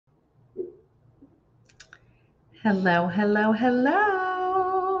Hello, hello,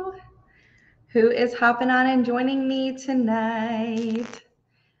 hello. Who is hopping on and joining me tonight?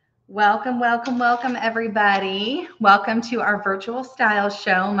 Welcome, welcome, welcome, everybody. Welcome to our virtual style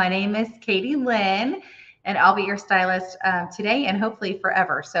show. My name is Katie Lynn, and I'll be your stylist today and hopefully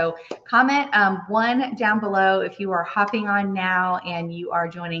forever. So, comment one down below if you are hopping on now and you are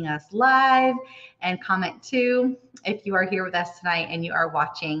joining us live, and comment two if you are here with us tonight and you are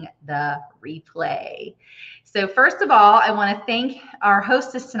watching the replay. So, first of all, I want to thank our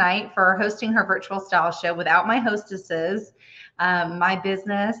hostess tonight for hosting her virtual style show. Without my hostesses, my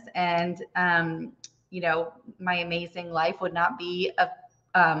business and my amazing life would not be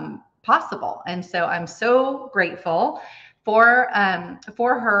possible. And so I'm so grateful for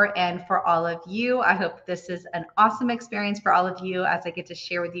her and for all of you. I hope this is an awesome experience for all of you as I get to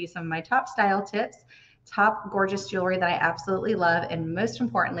share with you some of my top style tips, top gorgeous jewelry that I absolutely love, and most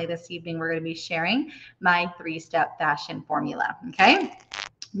importantly, this evening we're going to be sharing my three-step fashion formula. Okay.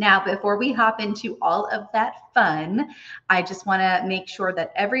 Now, before we hop into all of that fun, I just want to make sure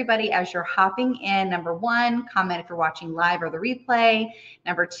that everybody, as you're hopping in, number one, comment if you're watching live or the replay.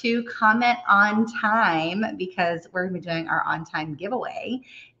 Number two, comment on time because we're going to be doing our on time giveaway.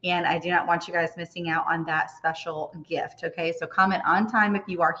 And I do not want you guys missing out on that special gift. Okay, so comment on time if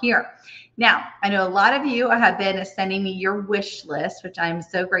you are here. Now, I know a lot of you have been sending me your wish list, which I'm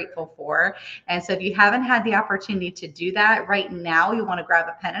so grateful for. And so if you haven't had the opportunity to do that right now, you want to grab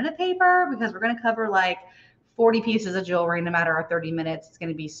a pen and a paper because we're going to cover like 40 pieces of jewelry no matter our 30 minutes. It's going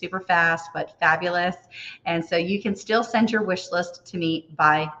to be super fast, but fabulous. And so you can still send your wish list to me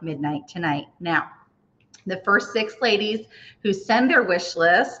by midnight tonight. Now, the first 6 ladies who send their wish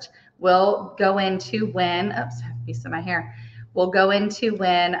list will go into win. Oops, I have a piece of my hair. Will go into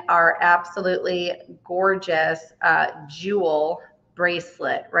win our absolutely gorgeous jewel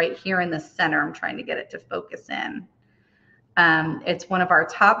bracelet right here in the center. I'm trying to get it to focus in. It's one of our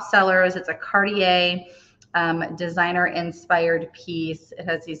top sellers. It's a Cartier designer inspired piece. It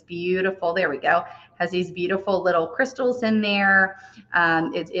has these beautiful, there we go, has these beautiful little crystals in there.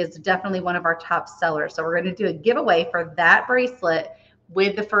 It is definitely one of our top sellers. So we're going to do a giveaway for that bracelet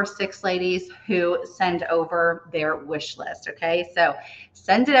with the first 6 ladies who send over their wish list. Okay, so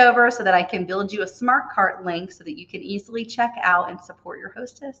send it over so that I can build you a smart cart link so that you can easily check out and support your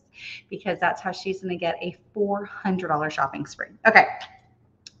hostess, because that's how she's going to get a $400 shopping spree. Okay,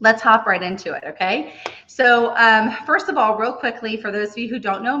 let's hop right into it. Okay. So first of all, real quickly, for those of you who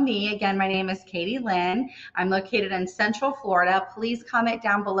don't know me, again, my name is Katie Lynn. I'm located in Central Florida. Please comment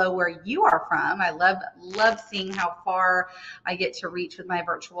down below where you are from. I love seeing how far I get to reach with my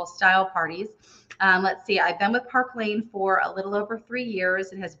virtual style parties. Let's see. I've been with Park Lane for a little over 3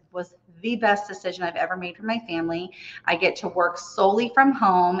 years. It was the best decision I've ever made for my family. I get to work solely from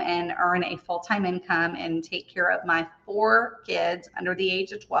home and earn a full-time income and take care of my 4 kids under the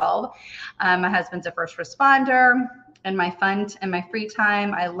age of 12. My husband's a first responder. And my fun and my free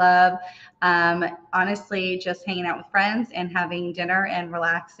time, I love honestly just hanging out with friends and having dinner and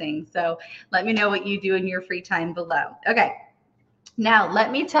relaxing. So let me know what you do in your free time below. Okay. Now,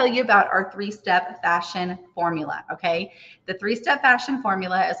 let me tell you about our 3-step fashion formula, okay? The 3-step fashion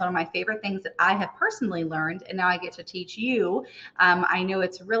formula is one of my favorite things that I have personally learned, and now I get to teach you. I know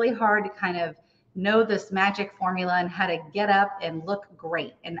it's really hard to kind of know this magic formula and how to get up and look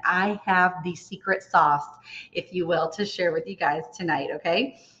great, and I have the secret sauce, if you will, to share with you guys tonight,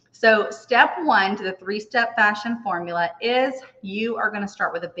 okay? So step 1 to the 3-step fashion formula is you are going to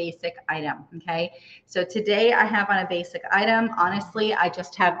start with a basic item, okay? So today I have on a basic item. Honestly, I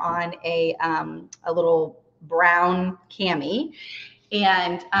just have on a little brown cami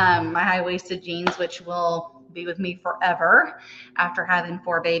and my high-waisted jeans, which will be with me forever after having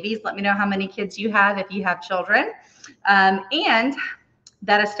 4 babies. Let me know how many kids you have if you have children. And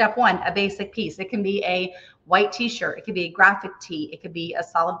that is step 1, a basic piece. It can be a white t-shirt, it could be a graphic tee, it could be a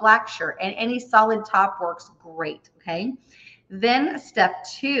solid black shirt, and any solid top works great, okay? Then step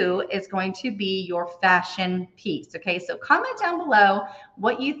 2 is going to be your fashion piece, okay? So comment down below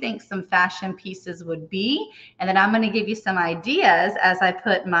what you think some fashion pieces would be, and then I'm going to give you some ideas as I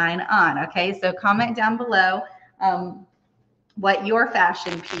put mine on, okay? So comment down below what your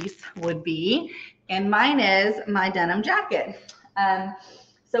fashion piece would be, and mine is my denim jacket.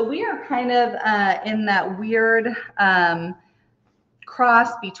 So we are kind of in that weird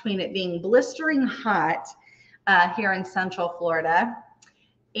cross between it being blistering hot here in Central Florida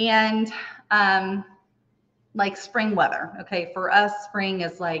and like spring weather. Okay, for us, spring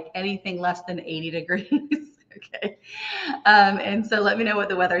is like anything less than 80 degrees. Okay. And so let me know what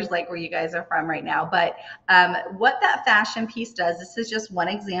the weather's like where you guys are from right now. But what that fashion piece does, this is just one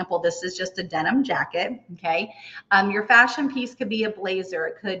example. This is just a denim jacket. Okay. Your fashion piece could be a blazer.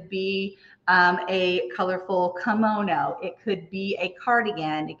 It could be a colorful kimono. It could be a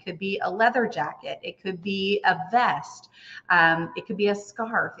cardigan. It could be a leather jacket. It could be a vest. It could be a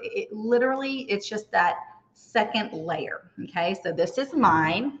scarf. Literally, it's just that second layer. Okay, so this is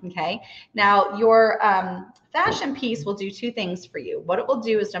mine. Okay, now your fashion piece will do two things for you. What it will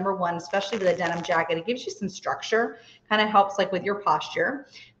do is, number one, especially with a denim jacket, it gives you some structure, kind of helps like with your posture.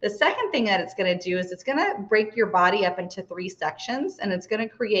 The second thing that it's going to do is it's going to break your body up into three sections, and it's going to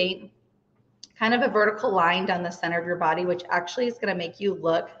create kind of a vertical line down the center of your body, which actually is going to make you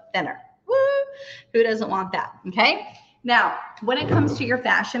look thinner. Woo! Who doesn't want that? Okay. Now, when it comes to your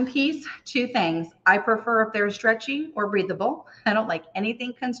fashion piece, two things. I prefer if they're stretchy or breathable. I don't like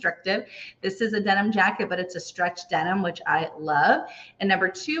anything constrictive. This is a denim jacket, but it's a stretch denim, which I love. And number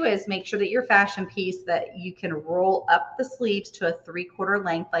two is make sure that your fashion piece that you can roll up the sleeves to a 3/4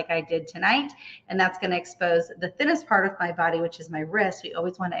 length like I did tonight. And that's going to expose the thinnest part of my body, which is my wrist. We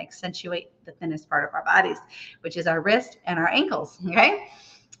always want to accentuate the thinnest part of our bodies, which is our wrist and our ankles. Okay.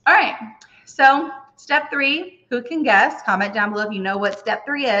 All right. So step three, who can guess? Comment down below if you know what step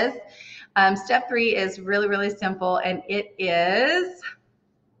three is. Step three is really, really simple, and it is,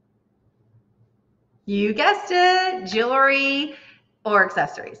 you guessed it, jewelry or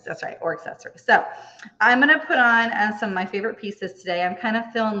accessories. That's right, or accessories. So I'm going to put on some of my favorite pieces today. I'm kind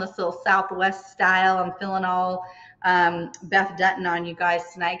of feeling this little Southwest style. I'm feeling all Beth Dutton on you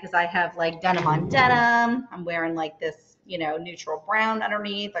guys tonight because I have like denim on denim. I'm wearing like this, you know, neutral brown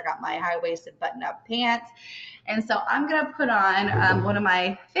underneath. I got my high-waisted button-up pants. And so I'm going to put on one of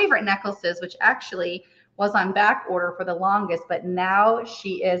my favorite necklaces, which actually was on back order for the longest, but now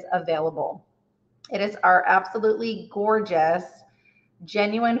she is available. It is our absolutely gorgeous,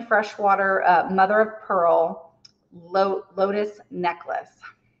 genuine freshwater mother of pearl lotus necklace.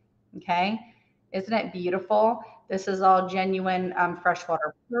 Okay. Isn't it beautiful? This is all genuine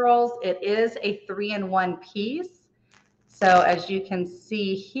freshwater pearls. It is a 3-in-1 piece. So as you can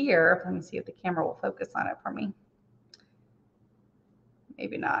see here, let me see if the camera will focus on it for me.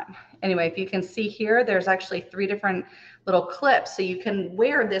 Maybe not. Anyway, if you can see here, there's actually 3 different little clips. So you can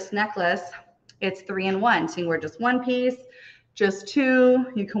wear this necklace. It's 3-in-1. So you can wear just one piece, just two.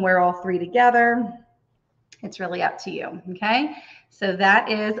 You can wear all 3 together. It's really up to you. Okay. So that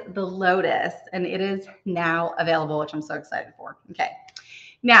is the Lotus, and it is now available, which I'm so excited for. Okay.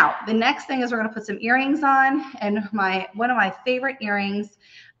 Now, the next thing is we're going to put some earrings on, and one of my favorite earrings,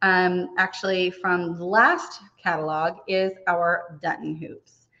 actually from the last catalog, is our Dutton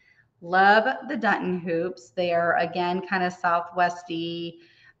hoops. Love the Dutton hoops. They are, again, kind of Southwesty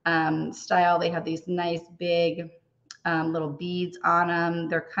style. They have these nice big little beads on them.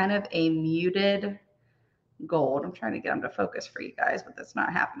 They're kind of a muted gold. I'm trying to get them to focus for you guys, but that's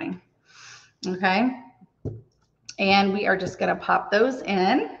not happening. Okay. And we are just going to pop those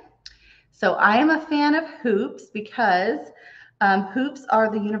in. So I am a fan of hoops because hoops are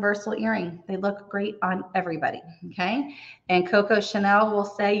the universal earring. They look great on everybody. Okay. And Coco Chanel will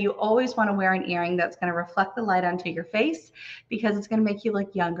say you always want to wear an earring that's going to reflect the light onto your face because it's going to make you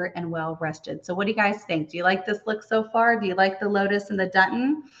look younger and well rested. So what do you guys think? Do you like this look so far? Do you like the Lotus and the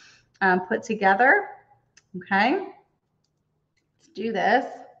Dutton put together? Okay. Let's do this.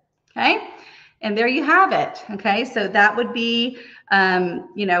 Okay. And there you have it. Okay. So that would be,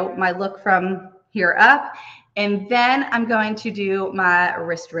 you know, my look from here up. And then I'm going to do my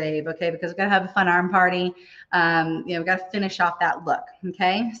wrist rave. Okay. Because we're going to have a fun arm party. You know, we've got to finish off that look.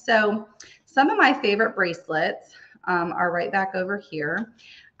 Okay. So some of my favorite bracelets are right back over here.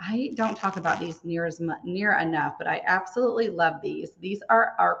 I don't talk about these near enough, but I absolutely love these. These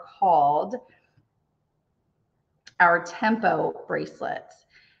are called our Tempo bracelets.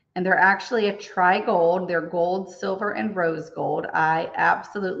 And they're actually a tri-gold. They're gold, silver, and rose gold. I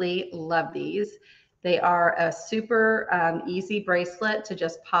absolutely love these. They are a super easy bracelet to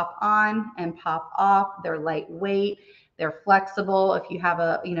just pop on and pop off. They're lightweight. They're flexible. If you have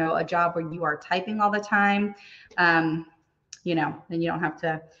a job where you are typing all the time, then you don't have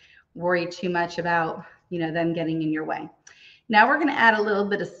to worry too much about, them getting in your way. Now we're going to add a little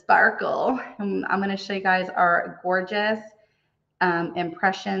bit of sparkle. I'm going to show you guys our gorgeous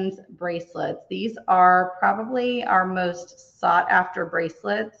Impressions bracelets. These are probably our most sought after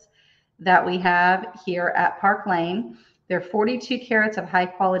bracelets that we have here at Park Lane. They're 42 carats of high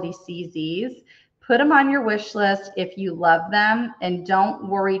quality CZs. Put them on your wish list if you love them, and don't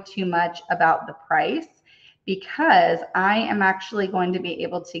worry too much about the price. because I am actually going to be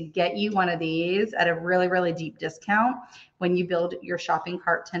able to get you one of these at a really, really deep discount when you build your shopping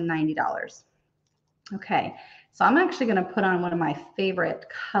cart to $90. Okay, so I'm actually going to put on one of my favorite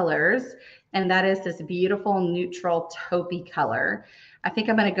colors, and that is this beautiful neutral taupey color. I think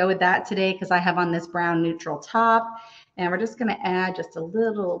I'm going to go with that today because I have on this brown neutral top, and we're just going to add just a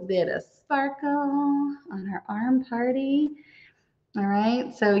little bit of sparkle on our arm party. All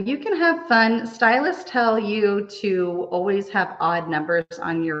right, so you can have fun. Stylists tell you to always have odd numbers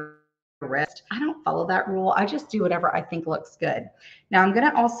on your wrist. I don't follow that rule. I just do whatever I think looks good. Now I'm going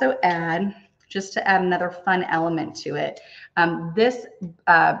to also add, just to add another fun element to it, this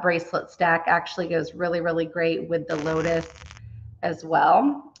bracelet stack actually goes really, really great with the lotus as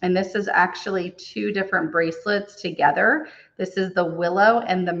well. And this is actually two different bracelets together. This is the willow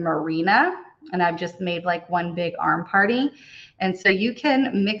and the marina, and I've just made like one big arm party. And so you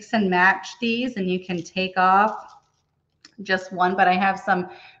can mix and match these, and you can take off just one, but I have some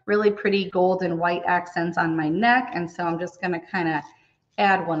really pretty gold and white accents on my neck. And so I'm just going to kind of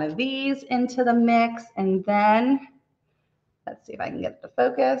add one of these into the mix, and then let's see if I can get it to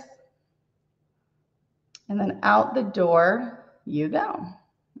focus. And then out the door you go.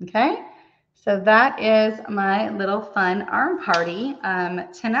 Okay, so that is my little fun arm party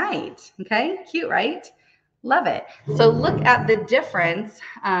tonight. Okay, cute, right? Love it. So look at the difference,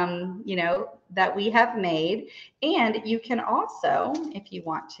 you know, that we have made. And you can also, if you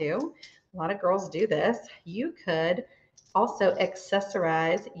want to, a lot of girls do this, you could also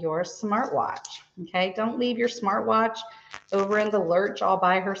accessorize your smartwatch. Okay, don't leave your smartwatch over in the lurch all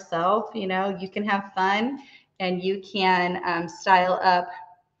by herself. You know, you can have fun, and you can style up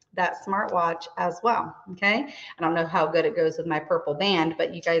that smartwatch as well. Okay, I don't know how good it goes with my purple band,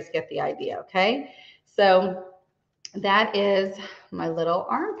 but you guys get the idea. Okay, so that is my little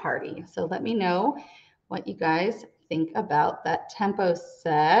arm party. So let me know what you guys think about that tempo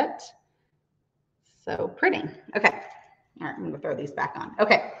set. So pretty. Okay. All right, I'm going to throw these back on.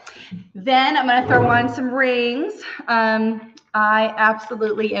 Okay. Then I'm going to throw on some rings. I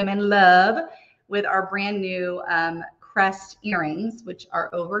absolutely am in love with our brand new Crest earrings, which are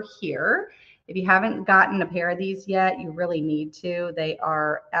over here. If you haven't gotten a pair of these yet, you really need to. They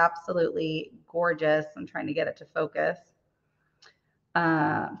are absolutely gorgeous. I'm trying to get it to focus.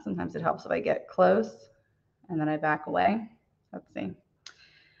 Sometimes it helps if I get close and then I back away. Let's see.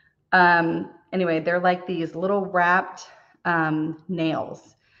 Anyway, they're like these little wrapped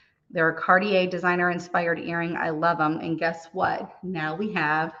nails. They're a Cartier designer inspired earring. I love them. And guess what? Now we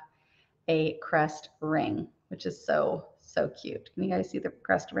have a Crest ring, which is so, so cute. Can you guys see the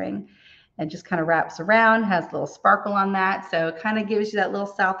Crest ring? It just kind of wraps around, has a little sparkle on that. So it kind of gives you that little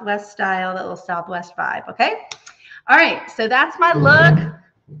Southwest style, that little Southwest vibe. Okay. All right. So that's my look.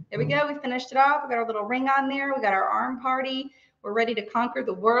 There we go. We finished it off. We got our little ring on there. We got our arm party. We're ready to conquer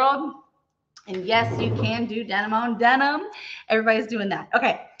the world. And yes, you can do denim on denim. Everybody's doing that.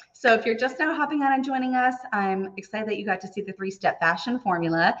 Okay. So if you're just now hopping on and joining us, I'm excited that you got to see the 3-step fashion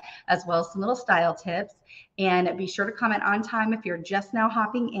formula, as well as some little style tips. And be sure to comment on time if you're just now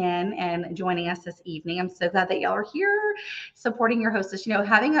hopping in and joining us this evening. I'm so glad that y'all are here supporting your hostess. You know,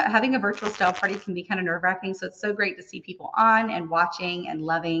 having a virtual style party can be kind of nerve-wracking. So it's so great to see people on and watching and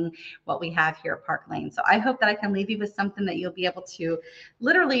loving what we have here at Park Lane. So I hope that I can leave you with something that you'll be able to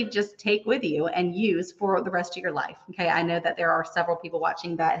literally just take with you and use for the rest of your life. Okay, I know that there are several people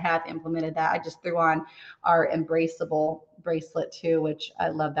watching that have implemented that. I just threw on our Embraceable bracelet too, which I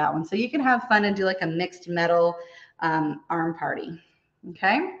love that one. So you can have fun and do like a mixed metal arm party.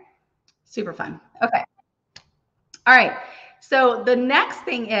 Okay, super fun. Okay, all right. So the next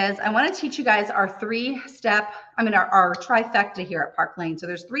thing is I want to teach you guys our our trifecta here at Park Lane. So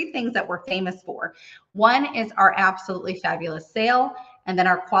there's 3 things that we're famous for. One is our absolutely fabulous sale, and then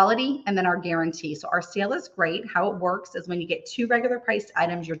our quality, and then our guarantee. So our sale is great. How it works is when you get 2 regular priced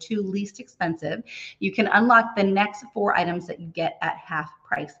items, your 2 least expensive, you can unlock the next 4 items that you get at half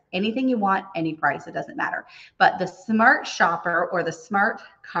price. Anything you want, any price, it doesn't matter. But the smart shopper or the smart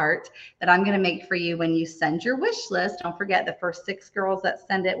cart that I'm going to make for you when you send your wish list, don't forget the first 6 girls that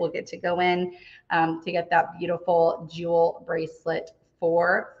send it will get to go in to get that beautiful jewel bracelet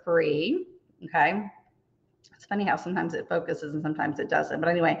for free. Okay. It's funny how sometimes it focuses and sometimes it doesn't. But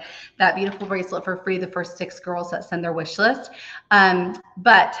anyway, that beautiful bracelet for free, the first 6 girls that send their wish list.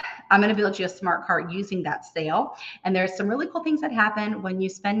 But I'm going to build you a smart cart using that sale. And there's some really cool things that happen when you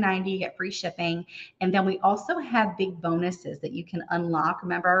spend $90, you get free shipping. And then we also have big bonuses that you can unlock.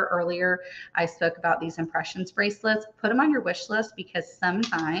 Remember earlier I spoke about these impressions bracelets. Put them on your wish list because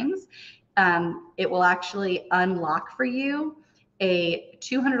sometimes it will actually unlock for you a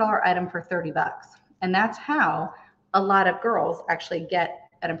 $200 item for $30. And that's how a lot of girls actually get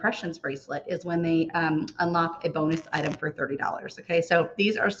an impressions bracelet, is when they unlock a bonus item for $30. Okay, so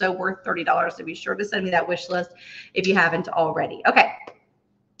these are so worth $30. So be sure to send me that wish list if you haven't already. Okay,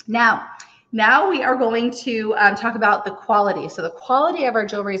 now we are going to talk about the quality. So the quality of our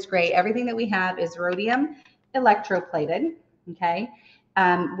jewelry is great. Everything that we have is rhodium electroplated, okay,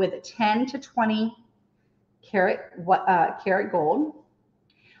 with 10 to 20 karat gold.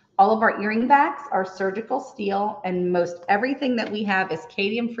 All of our earring backs are surgical steel, and most everything that we have is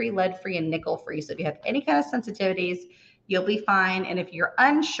cadmium-free, lead-free, and nickel-free. So if you have any kind of sensitivities, you'll be fine. And if you're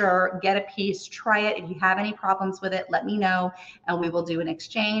unsure, get a piece, try it. If you have any problems with it, let me know, and we will do an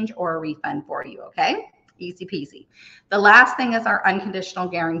exchange or a refund for you, okay? Easy peasy. The last thing is our unconditional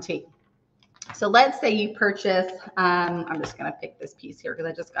guarantee. So let's say you purchase, I'm just going to pick this piece here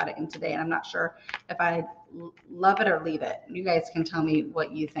because I just got it in today and I'm not sure if I love it or leave it. You guys can tell me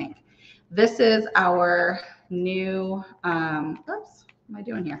what you think. This is our new, oops, what am I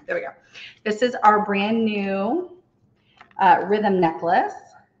doing here? There we go. This is our brand new rhythm necklace.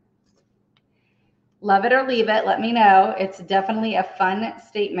 Love it or leave it, let me know. It's definitely a fun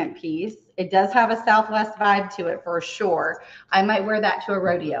statement piece. It does have a Southwest vibe to it for sure. I might wear that to a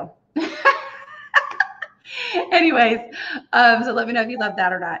rodeo. Anyways, so let me know if you love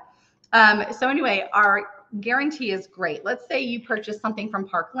that or not. So anyway, our guarantee is great. Let's say you purchase something from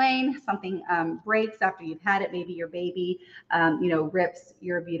Park Lane, something breaks after you've had it. Maybe your baby, rips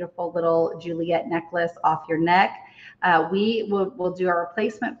your beautiful little Juliet necklace off your neck. We will do a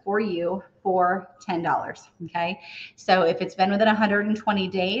replacement for you for $10. Okay. So if it's been within 120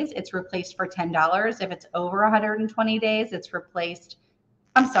 days, it's replaced for $10. If it's over 120 days, it's replaced.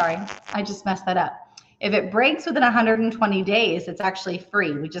 I'm sorry, I just messed that up. If it breaks within 120 days, it's actually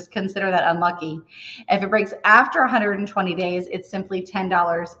free. We just consider that unlucky. If it breaks after 120 days, it's simply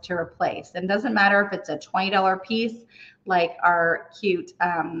 $10 to replace. And it doesn't matter if it's a $20 piece, like our cute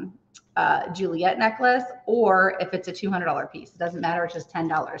Juliet necklace, or if it's a $200 piece. It doesn't matter, it's just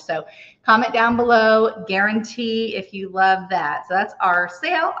 $10. So comment down below, guarantee, if you love that. So that's our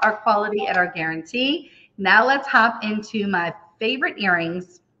sale, our quality, and our guarantee. Now let's hop into my favorite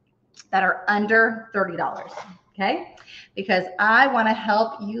earrings that are under $30, okay? Because I want to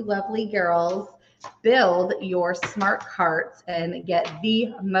help you lovely girls build your smart carts and get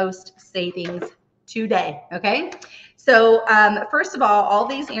the most savings today, okay? So first of all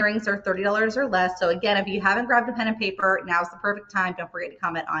these earrings are $30 or less. So again, if you haven't grabbed a pen and paper, now's the perfect time. Don't forget to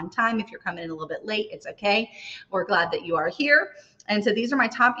comment on time. If you're coming in a little bit late, it's okay. We're glad that you are here. And so these are my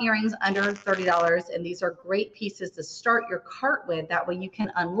top earrings under $30, and these are great pieces to start your cart with. That way you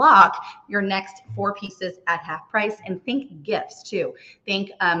can unlock your next 4 pieces at half price. And think gifts too.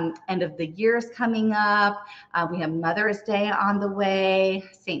 Think end of the year is coming up. We have Mother's Day on the way,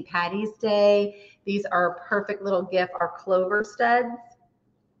 St. Patty's Day. These are a perfect little gift. Our clover studs.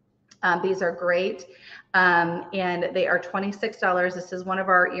 These are great. And they are $26. This is one of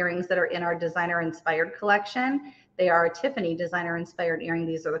our earrings that are in our designer inspired collection. They are a Tiffany designer inspired earring.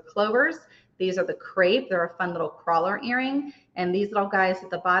 These are the clovers. These are the crepe. They're a fun little crawler earring. And these little guys at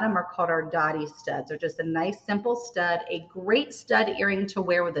the bottom are called our Dottie studs. They're just a nice, simple stud, a great stud earring to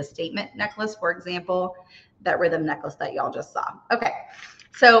wear with a statement necklace, for example, that rhythm necklace that y'all just saw. Okay,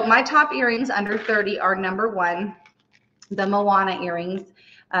 so my top earrings under 30 are number 1, the Moana earrings.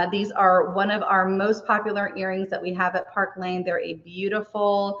 These are one of our most popular earrings that we have at Park Lane. They're a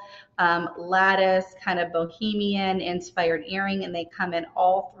beautiful lattice, kind of bohemian inspired earring, and they come in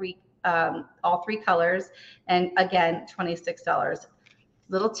all three colors. And again, $26.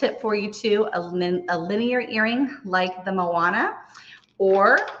 Little tip for you too: a linear earring like the Moana,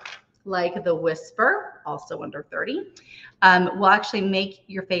 or like the Whisper, also under 30, will actually make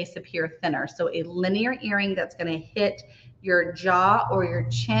your face appear thinner. So a linear earring that's going to hit your jaw or your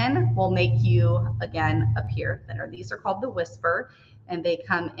chin will make you, again, appear thinner. These are called the Whisper, and they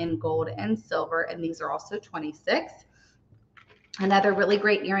come in gold and silver, and these are also 26. Another really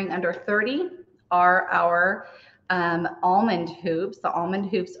great earring under 30 are our almond hoops. The almond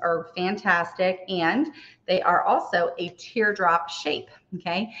hoops are fantastic, and they are also a teardrop shape.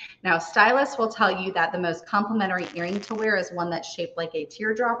 Okay, now stylists will tell you that the most complimentary earring to wear is one that's shaped like a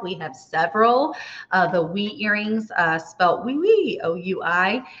teardrop. We have several. The Wee earrings, spelled wee wee,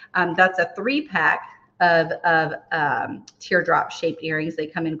 O-U-I. That's a 3-pack of teardrop shaped earrings. They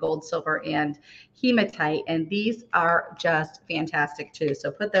come in gold, silver, and hematite, and these are just fantastic too.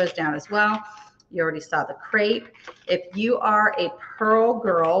 So put those down as well. You already saw the crepe. If you are a pearl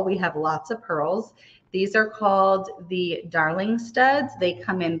girl, we have lots of pearls. These are called the Darling studs. They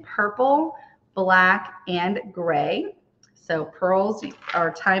come in purple, black, and gray. So pearls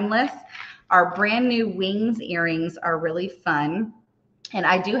are timeless. Our brand new wings earrings are really fun. And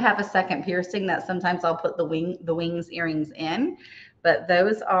I do have a second piercing that sometimes I'll put the wings earrings in, but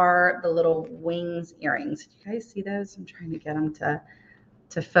those are the little wings earrings. Do you guys see those? I'm trying to get them to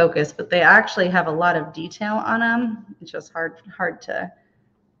focus, but they actually have a lot of detail on them. It's just hard to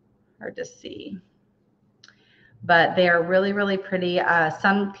see. But they are really, really pretty.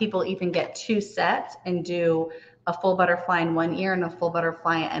 Some people even get 2 sets and do a full butterfly in one ear and a full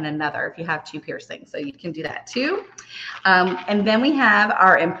butterfly in another if you have 2 piercings. So you can do that too. And then we have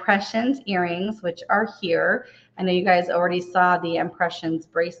our Impressions earrings, which are here. I know you guys already saw the Impressions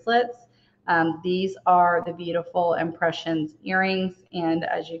bracelets. These are the beautiful Impressions earrings. And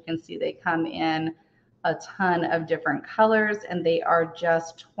as you can see, they come in a ton of different colors, and they are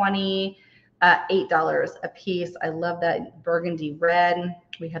just $8 a piece. I love that burgundy red.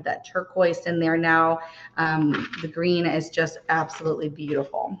 We have that turquoise in there now. The green is just absolutely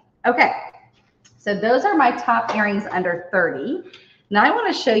beautiful. Okay, so those are my top earrings under 30. Now I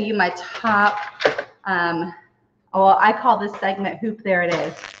want to show you my top, well, I call this segment Hoop There It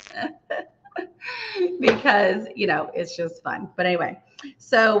Is. Because, you know, it's just fun. But anyway,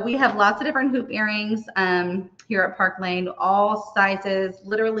 so we have lots of different hoop earrings here at Park Lane, all sizes.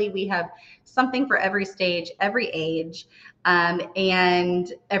 Literally, we have something for every stage, every age,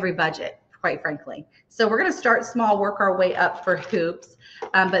 and every budget, quite frankly. So we're going to start small, work our way up for hoops.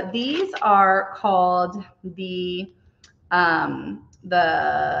 But these are called the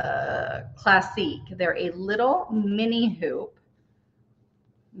Classique. They're a little mini hoop.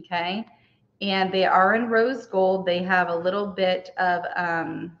 Okay. And they are in rose gold. They have a little bit of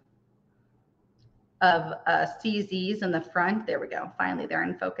CZs in the front. There we go. Finally, they're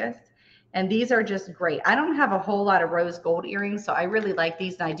in focus. And these are just great. I don't have a whole lot of rose gold earrings, so I really like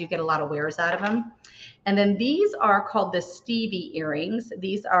these, and I do get a lot of wears out of them. And then these are called the Stevie earrings.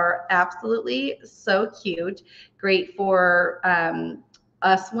 These are absolutely so cute. Great for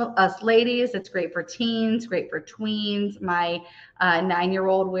us ladies. It's great for teens, great for tweens. My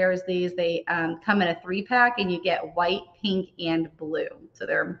 9-year-old wears these. They come in a 3-pack, and you get white, pink, and blue. So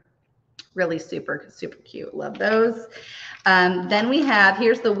they're really super, super cute. Love those. Then we have,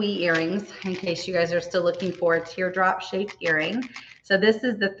 here's the Wee earrings, in case you guys are still looking for a teardrop shaped earring. So this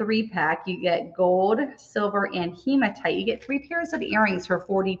is the 3-pack. You get gold, silver, and hematite. You get 3 pairs of earrings for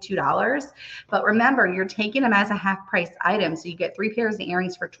 $42. But remember, you're taking them as a half price item. So you get 3 pairs of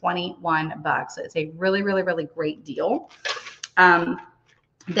earrings for $21. So it's a really, really, really great deal.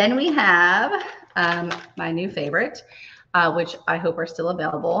 Then we have my new favorite, which I hope are still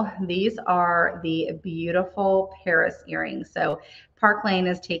available. These are the beautiful Paris earrings. So Park Lane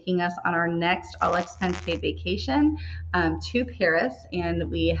is taking us on our next all expense paid vacation to Paris, and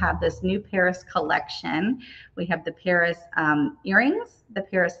we have this new Paris collection. We have the Paris earrings, the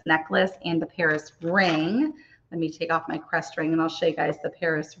Paris necklace, and the Paris ring. Let me take off my crest ring and I'll show you guys the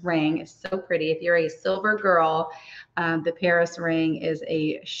Paris ring. It's so pretty. If you're a silver girl, the Paris ring is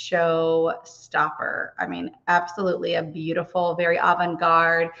a showstopper. I mean, absolutely a beautiful, very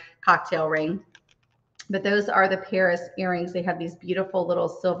avant-garde cocktail ring. But those are the Paris earrings. They have these beautiful little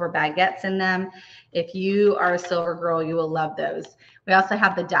silver baguettes in them. If you are a silver girl, you will love those. We also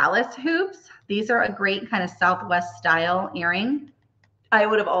have the Dallas hoops. These are a great kind of Southwest style earring. I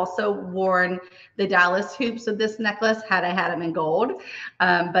would have also worn the Dallas hoops with this necklace had I had them in gold.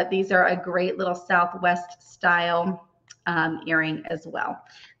 But these are a great little Southwest style earring as well.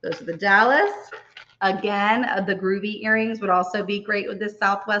 Those are the Dallas. Again, the groovy earrings would also be great with this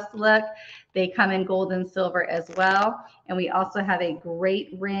Southwest look. They come in gold and silver as well. And we also have a great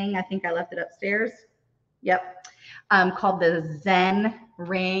ring. I think I left it upstairs. Yep. Called the Zen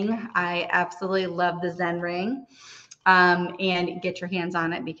ring. I absolutely love the Zen ring. And get your hands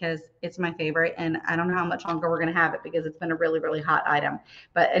on it because it's my favorite, and I don't know how much longer we're going to have it because it's been a really, really hot item.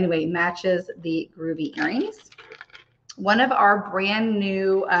 But anyway, matches the groovy earrings. One of our brand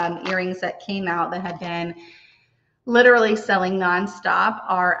new earrings that came out that have been literally selling nonstop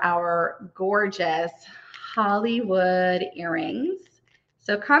are our gorgeous Hollywood earrings.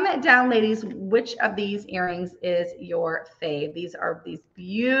 So comment down, ladies, which of these earrings is your fave? These are these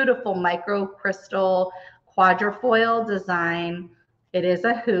beautiful micro crystal quadrifoil design. It is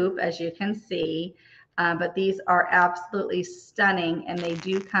a hoop, as you can see, but these are absolutely stunning, and they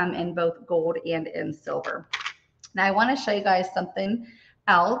do come in both gold and in silver. Now I want to show you guys something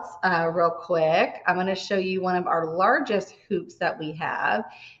else real quick. I'm going to show you one of our largest hoops that we have,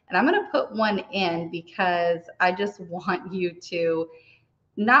 and I'm going to put one in because I just want you to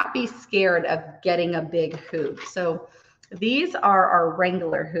not be scared of getting a big hoop. So These are our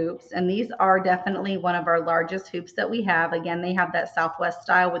Wrangler hoops, and these are definitely one of our largest hoops that we have. Again, they have that Southwest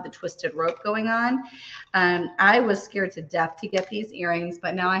style with the twisted rope going on. I was scared to death to get these earrings,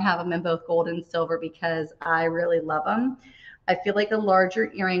 but now I have them in both gold and silver because I really love them. I feel like a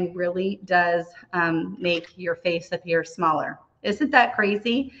larger earring really does make your face appear smaller. Isn't that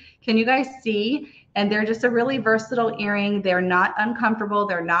crazy? Can you guys see? And they're just a really versatile earring. They're not uncomfortable.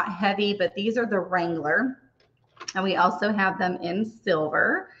 They're not heavy, but these are the Wrangler. And we also have them in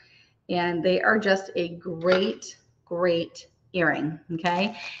silver. And they are just a great, great earring.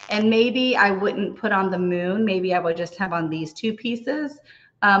 Okay. And maybe I wouldn't put on the moon. Maybe I would just have on these two pieces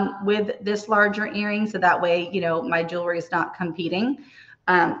with this larger earring. So that way, you know, my jewelry is not competing.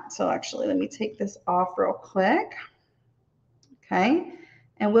 So actually, let me take this off real quick. Okay.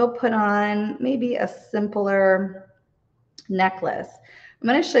 And we'll put on maybe a simpler necklace. I'm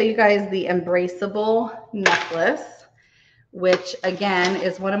going to show you guys the embraceable necklace, which again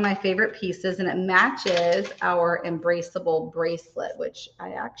is one of my favorite pieces, and it matches our embraceable bracelet, which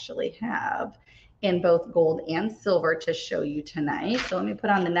I actually have in both gold and silver to show you tonight. So let me put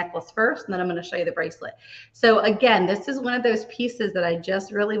on the necklace first, and then I'm going to show you the bracelet. So again, this is one of those pieces that I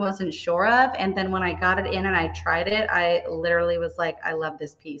just really wasn't sure of. And then when I got it in and I tried it, I literally was like, I love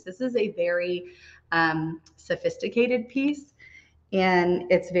this piece. This is a very sophisticated piece, and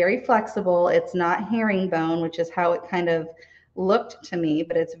it's very flexible. It's not herringbone, which is how it kind of looked to me,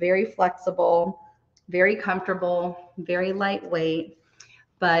 but it's very flexible, very comfortable, very lightweight.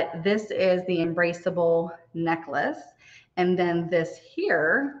 But this is the embraceable necklace. And then this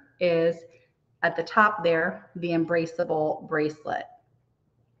here is at the top there, the embraceable bracelet.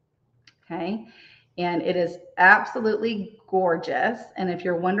 Okay. And it is absolutely gorgeous. And if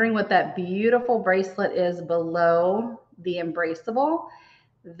you're wondering what that beautiful bracelet is below the embraceable,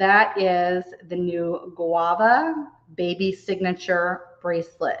 that is the new Guava Baby Signature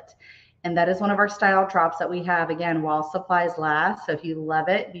bracelet. And that is one of our style drops that we have, again, while supplies last. So if you love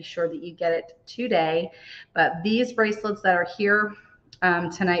it, be sure that you get it today. But these bracelets that are here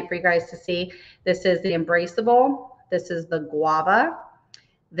tonight for you guys to see, this is the embraceable. This is the Guava.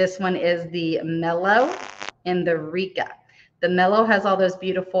 This one is the Mellow and the Rica. The Mellow has all those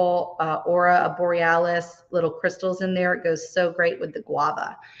beautiful Aura Borealis little crystals in there. It goes so great with the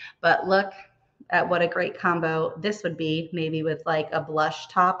Guava. But look at what a great combo this would be, maybe with like a blush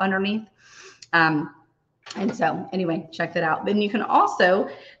top underneath. And so anyway, check that out. Then you can also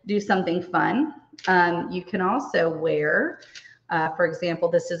do something fun. You can also wear, for example,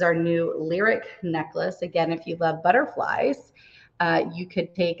 this is our new Lyric necklace. Again, if you love butterflies, you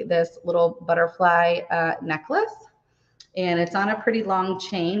could take this little butterfly necklace, and it's on a pretty long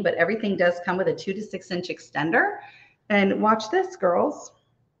chain, but everything does come with a 2 to 6 inch extender. And watch this, girls.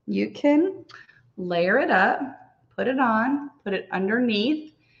 You can layer it up, put it on, put it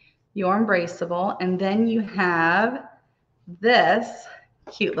underneath your embraceable, and then you have this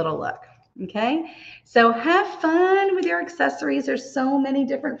cute little look. Okay, so have fun with your accessories. There's so many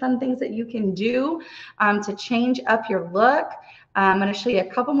different fun things that you can do to change up your look. I'm going to show you a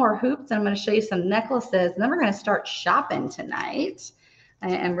couple more hoops, and I'm going to show you some necklaces, and then we're going to start shopping tonight.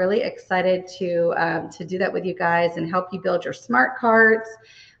 I am really excited to do that with you guys and help you build your smart cards.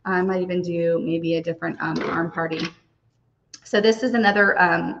 I might even do maybe a different arm party. So this is another,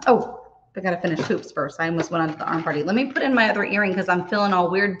 oh, I got to finish hoops first. I almost went on to the arm party. Let me put in my other earring because I'm feeling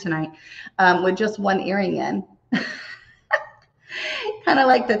all weird tonight with just one earring in. Kind of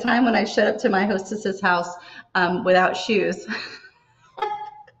like the time when I showed up to my hostess's house without shoes.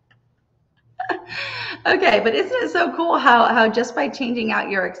 Okay, but isn't it so cool how just by changing out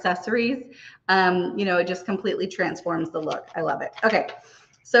your accessories, you know, it just completely transforms the look. I love it. Okay,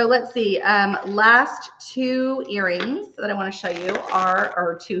 so let's see. Last two earrings that I want to show you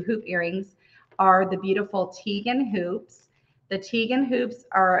or two hoop earrings are the beautiful Tegan hoops. The Tegan hoops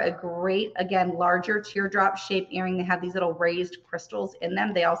are a great, again, larger teardrop shaped earring. They have these little raised crystals in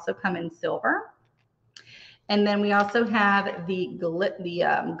them. They also come in silver. And then we also have the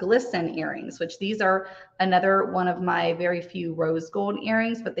Glisten earrings, which these are another one of my very few rose gold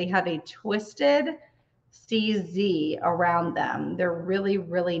earrings, but they have a twisted CZ around them. They're really,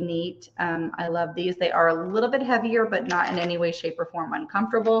 really neat. I love these. They are a little bit heavier, but not in any way, shape, or form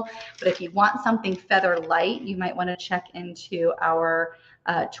uncomfortable. But if you want something feather light, you might want to check into our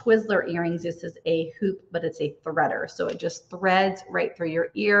Twizzler earrings. This is a hoop, but it's a threader. So it just threads right through your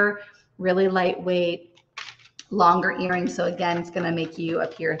ear, really lightweight, longer earrings. So again, it's going to make you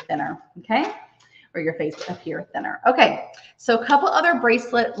appear thinner. Okay. or your face appear thinner. Okay, so a couple other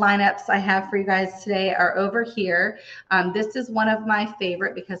bracelet lineups I have for you guys today are over here. This is one of my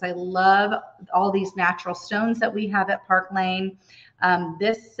favorite because I love all these natural stones that we have at Park Lane.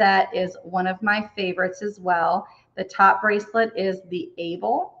 This set is one of my favorites as well. The top bracelet is the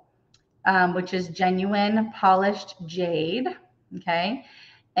Abel, which is genuine polished jade. Okay.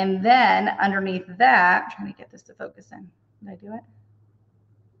 And then underneath that, I'm trying to get this to focus in. Did I do it?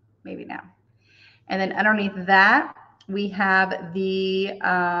 Maybe now. And then underneath that, we have the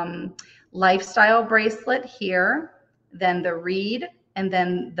lifestyle bracelet here, then the reed, and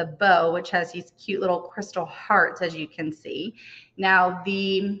then the bow, which has these cute little crystal hearts, as you can see. Now,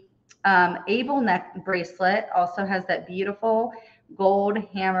 the Abel neck bracelet also has that beautiful gold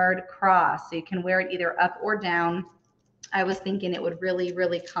hammered cross. So you can wear it either up or down. I was thinking it would really,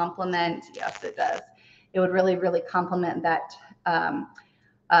 really complement, yes, it does. It would really, really complement that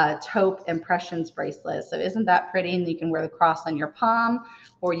taupe impressions bracelet. So isn't that pretty? And you can wear the cross on your palm,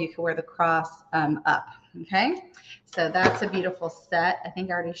 or you can wear the cross up. Okay, so that's a beautiful set. I think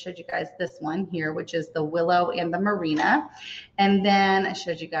I already showed you guys this one here, which is the willow and the marina. And then I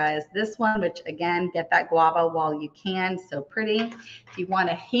showed you guys this one, which again, get that guava while you can. So pretty. If you want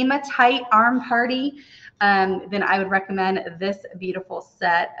a hematite arm party, then I would recommend this beautiful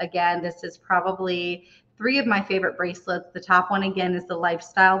set. Again, this is probably 3 of my favorite bracelets. The top one again is the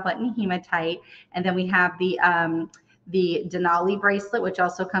lifestyle button hematite, and then we have the Denali bracelet, which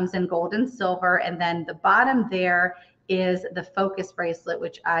also comes in gold and silver, and then the bottom there is the focus bracelet,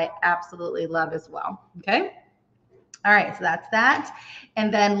 which I absolutely love as well. Okay. All right, so that's that.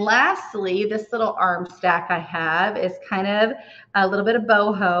 And then lastly, this little arm stack I have is kind of a little bit of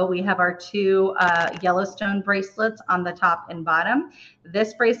boho. We have our 2 Yellowstone bracelets on the top and bottom.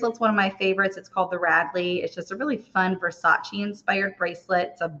 This bracelet's one of my favorites. It's called the Radley. It's just a really fun Versace-inspired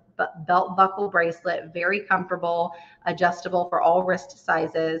bracelet. It's a belt buckle bracelet, very comfortable, adjustable for all wrist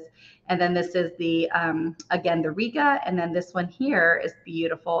sizes. And then this is the, again, the Riga. And then this one here is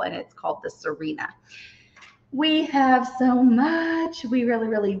beautiful, and it's called the Serena. We have so much. We really,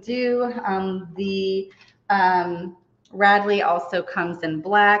 really do. The Radley also comes in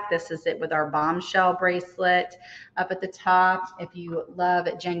black. This is it with our bombshell bracelet up at the top. If you love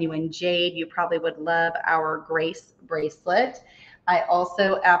genuine jade, you probably would love our Grace bracelet. I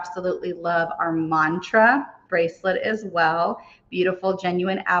also absolutely love our Mantra bracelet as well. Beautiful,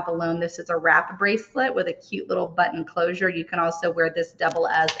 genuine abalone. This is a wrap bracelet with a cute little button closure. You can also wear this double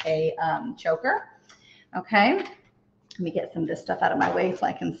as a choker. Okay, let me get some of this stuff out of my way so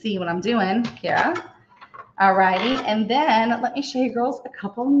I can see what I'm doing. Yeah. All righty. And then let me show you girls a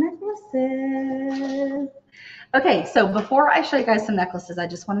couple necklaces. Okay, so before I show you guys some necklaces, I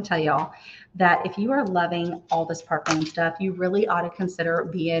just want to tell y'all that if you are loving all this Park Lane stuff, you really ought to consider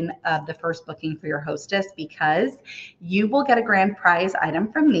being the first booking for your hostess, because you will get a grand prize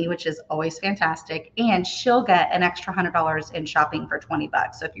item from me, which is always fantastic, and she'll get an extra $100 in shopping for 20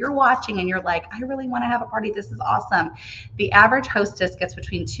 bucks. So if you're watching and you're like, I really want to have a party, this is awesome. The average hostess gets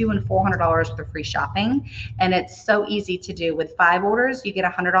between $200 and $400 for free shopping, and it's so easy to do. With 5 orders, you get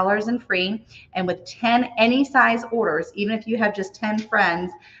 $100 in free, and with 10 any size orders, even if you have just 10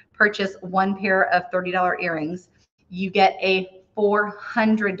 friends purchase 1 pair of $30 earrings, you get a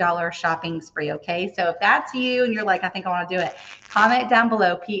 $400 shopping spree. Okay, so if that's you and you're like, I think I want to do it, comment down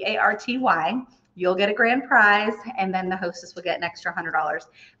below PARTY. You'll get a grand prize, and then the hostess will get an extra $100.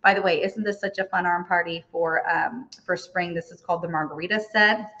 By the way, isn't this such a fun arm party for spring? This is called the Margarita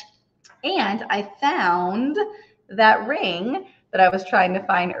set, and I found that ring that I was trying to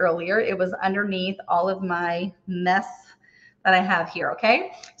find earlier. It was underneath all of my mess that I have here.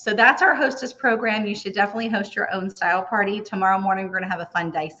 Okay, so that's our hostess program. You should definitely host your own style party. Tomorrow morning, we're going to have a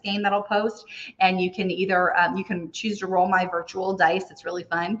fun dice game that'll post, and you can either you can choose to roll my virtual dice. It's really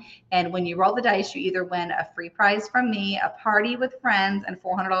fun. And when you roll the dice, you either win a free prize from me, a party with friends, and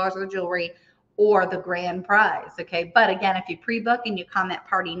 $400 of jewelry, or the grand prize. Okay, but again, if you pre-book and you comment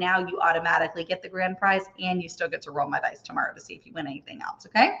party now, you automatically get the grand prize, and you still get to roll my dice tomorrow to see if you win anything else.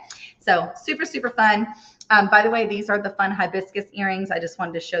 Okay, so super, super fun. By the way, these are the fun hibiscus earrings. I just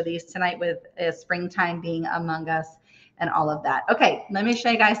wanted to show these tonight with springtime being among us and all of that. Okay, let me show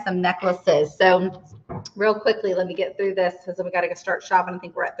you guys some necklaces. So real quickly, let me get through this because we got to start shopping. I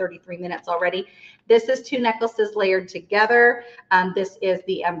think we're at 33 minutes already. This is 2 necklaces layered together. This is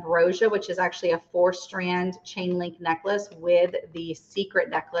the Ambrosia, which is actually a 4-strand chain link necklace with the secret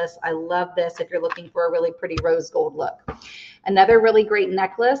necklace. I love this if you're looking for a really pretty rose gold look. Another really great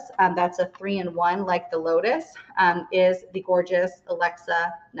necklace that's a 3-in-1 like the Lotus is the gorgeous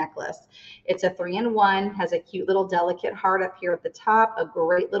Alexa necklace. It's a 3-in-1, has a cute little delicate heart up here at the top, a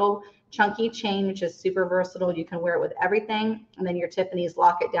great little chunky chain, which is super versatile. You can wear it with everything. And then your Tiffany's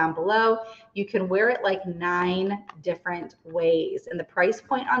locket down below. You can wear it like 9 different ways. And the price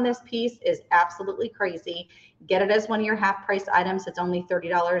point on this piece is absolutely crazy. Get it as one of your half price items. It's only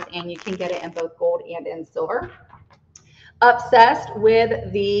 $30 and you can get it in both gold and in silver. Obsessed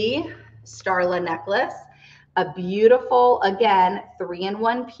with the Starla necklace. A beautiful, again,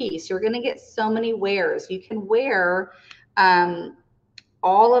 3-in-1 piece. You're going to get so many wears. You can wear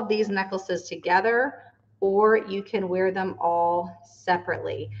all of these necklaces together, or you can wear them all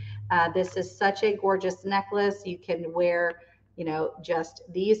separately. This is such a gorgeous necklace. You can wear, you know, just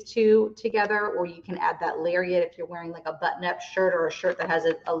these two together, or you can add that lariat if you're wearing like a button-up shirt or a shirt that has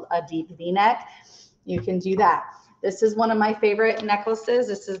a deep V-neck. You can do that. This is one of my favorite necklaces.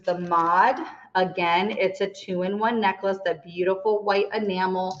 This is the Mod. Again, it's a 2-in-1 necklace, that beautiful white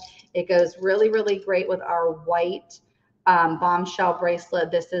enamel. It goes really, really great with our white bombshell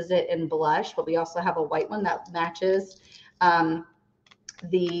bracelet. This is it in blush, but we also have a white one that matches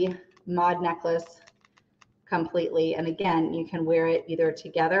the Mod necklace completely. And again, you can wear it either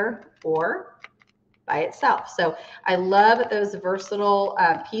together or by itself. So I love those versatile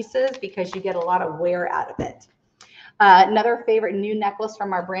pieces because you get a lot of wear out of it. Another favorite new necklace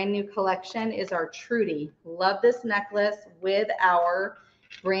from our brand new collection is our Trudy. Love this necklace with our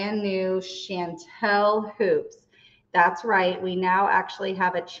brand new Chantel hoops. That's right. We now actually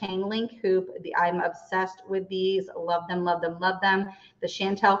have a chain link hoop. I'm obsessed with these. Love them, love them, love them. The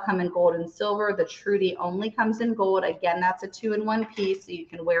Chantel come in gold and silver. The Trudy only comes in gold. Again, that's a 2-in-1 piece, so you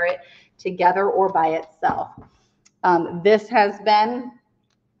can wear it together or by itself. This has been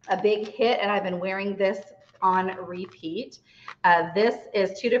a big hit, and I've been wearing this on repeat. This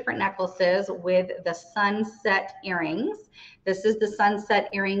is 2 different necklaces with the sunset earrings. This is the sunset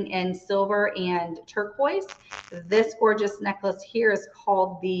earring in silver and turquoise. This gorgeous necklace here is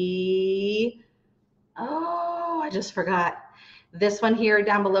called the, oh, I just forgot. This one here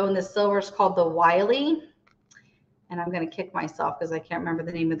down below in the silver is called the Wiley. And I'm going to kick myself because I can't remember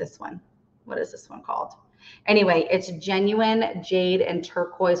the name of this one. What is this one called? Anyway, it's genuine jade and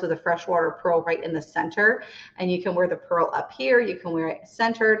turquoise with a freshwater pearl right in the center. And you can wear the pearl up here. You can wear it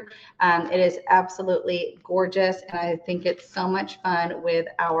centered. It is absolutely gorgeous. And I think it's so much fun with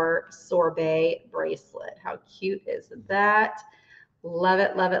our sorbet bracelet. How cute is that? Love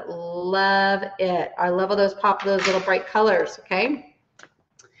it, love it, love it. I love all those those little bright colors. Okay.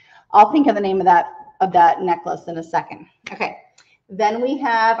 I'll think of the name of that necklace in a second. Okay. Then we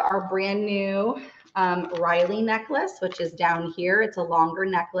have our brand new Riley necklace, which is down here. It's a longer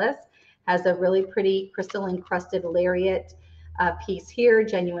necklace, has a really pretty crystal encrusted lariat piece here,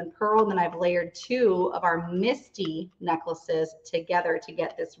 genuine pearl. Then I've layered 2 of our Misty necklaces together to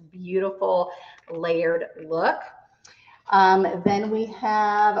get this beautiful layered look. Then we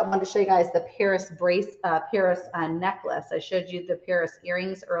have, I wanted to show you guys the Paris necklace. I showed you the Paris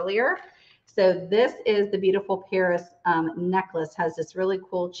earrings earlier. So this is the beautiful Paris necklace. Has this really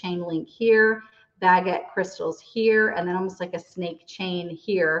cool chain link here, baguette crystals here, and then almost like a snake chain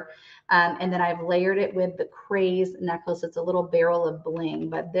here. And then I've layered it with the Craze necklace. It's a little barrel of bling,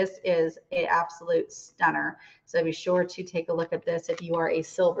 but this is an absolute stunner. So be sure to take a look at this if you are a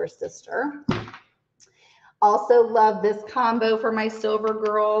silver sister. Also love this combo for my silver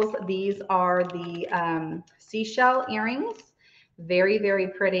girls. These are the seashell earrings. Very, very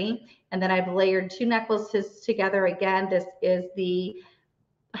pretty. And then I've layered 2 necklaces together. Again, this is the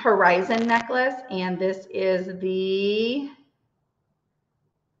Horizon necklace, and this is the,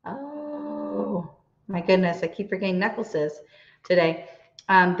 oh my goodness, I keep forgetting necklaces today.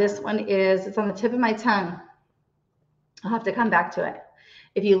 This one is, it's on the tip of my tongue. I'll have to come back to it.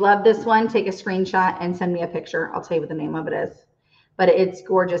 If you love this one, take a screenshot and send me a picture. I'll tell you what the name of it is. But it's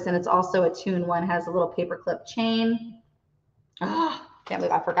gorgeous, and it's also a 2-in-1, has a little paperclip chain. Oh, can't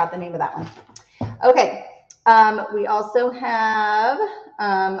believe I forgot the name of that one. Okay, we also have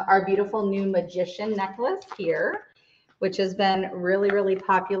our beautiful new Magician necklace here, which has been really, really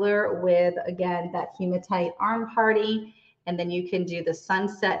popular with, again, that hematite arm party. And then you can do the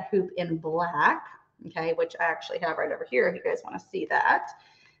sunset hoop in black, okay, which I actually have right over here if you guys want to see that.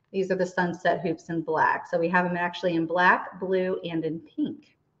 These are the sunset hoops in black. So we have them actually in black, blue, and in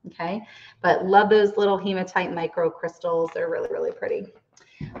pink, okay? But love those little hematite micro crystals. They're really, really pretty.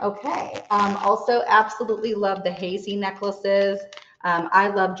 Okay, also absolutely love the hazy necklaces. I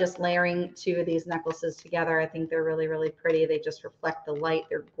love just layering 2 of these necklaces together. I think they're really, really pretty. They just reflect the light.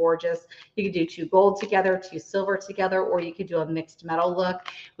 They're gorgeous. You could do 2 gold together, 2 silver together, or you could do a mixed metal look.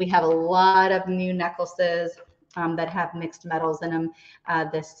 We have a lot of new necklaces that have mixed metals in them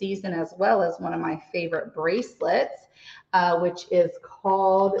this season, as well as one of my favorite bracelets, which is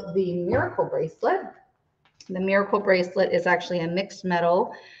called the Miracle Bracelet. The Miracle Bracelet is actually a mixed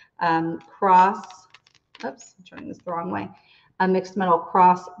metal cross. Oops, I'm turning this the wrong way. A mixed metal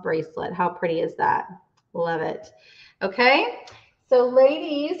cross bracelet. How pretty is that? Love it. Okay. So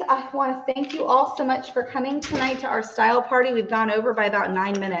ladies, I want to thank you all so much for coming tonight to our style party. We've gone over by about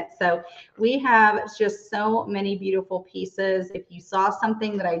 9 minutes. So we have just so many beautiful pieces. If you saw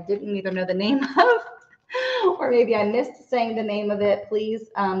something that I didn't either know the name of, or maybe I missed saying the name of it, please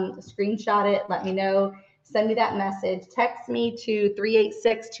screenshot it. Let me know. Send me that message. Text me to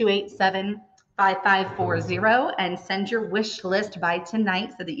 386-287-5540 and send your wish list by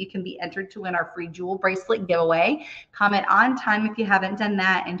tonight so that you can be entered to win our free jewel bracelet giveaway. Comment on time if you haven't done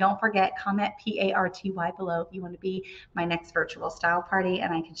that. And don't forget, comment PARTY below if you want to be my next virtual style party,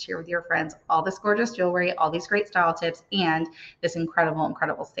 and I can share with your friends all this gorgeous jewelry, all these great style tips, and this incredible,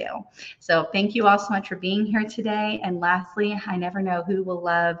 incredible sale. So thank you all so much for being here today. And lastly, I never know who will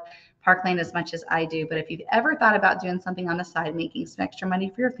love Park Lane as much as I do, but if you've ever thought about doing something on the side, making some extra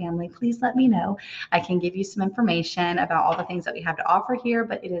money for your family, please let me know. I can give you some information about all the things that we have to offer here,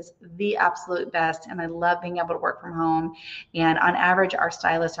 but it is the absolute best, and I love being able to work from home. And on average, our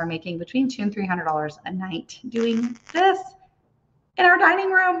stylists are making between $200 and $300 a night doing this in our dining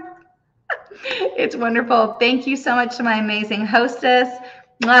room. It's wonderful. Thank you so much to my amazing hostess.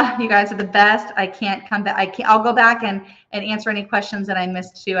 You guys are the best. I can't come back. I'll go back and answer any questions that I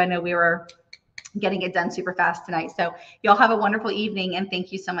missed too. I know we were getting it done super fast tonight. So y'all have a wonderful evening, and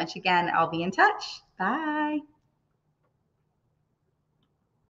thank you so much again. I'll be in touch. Bye.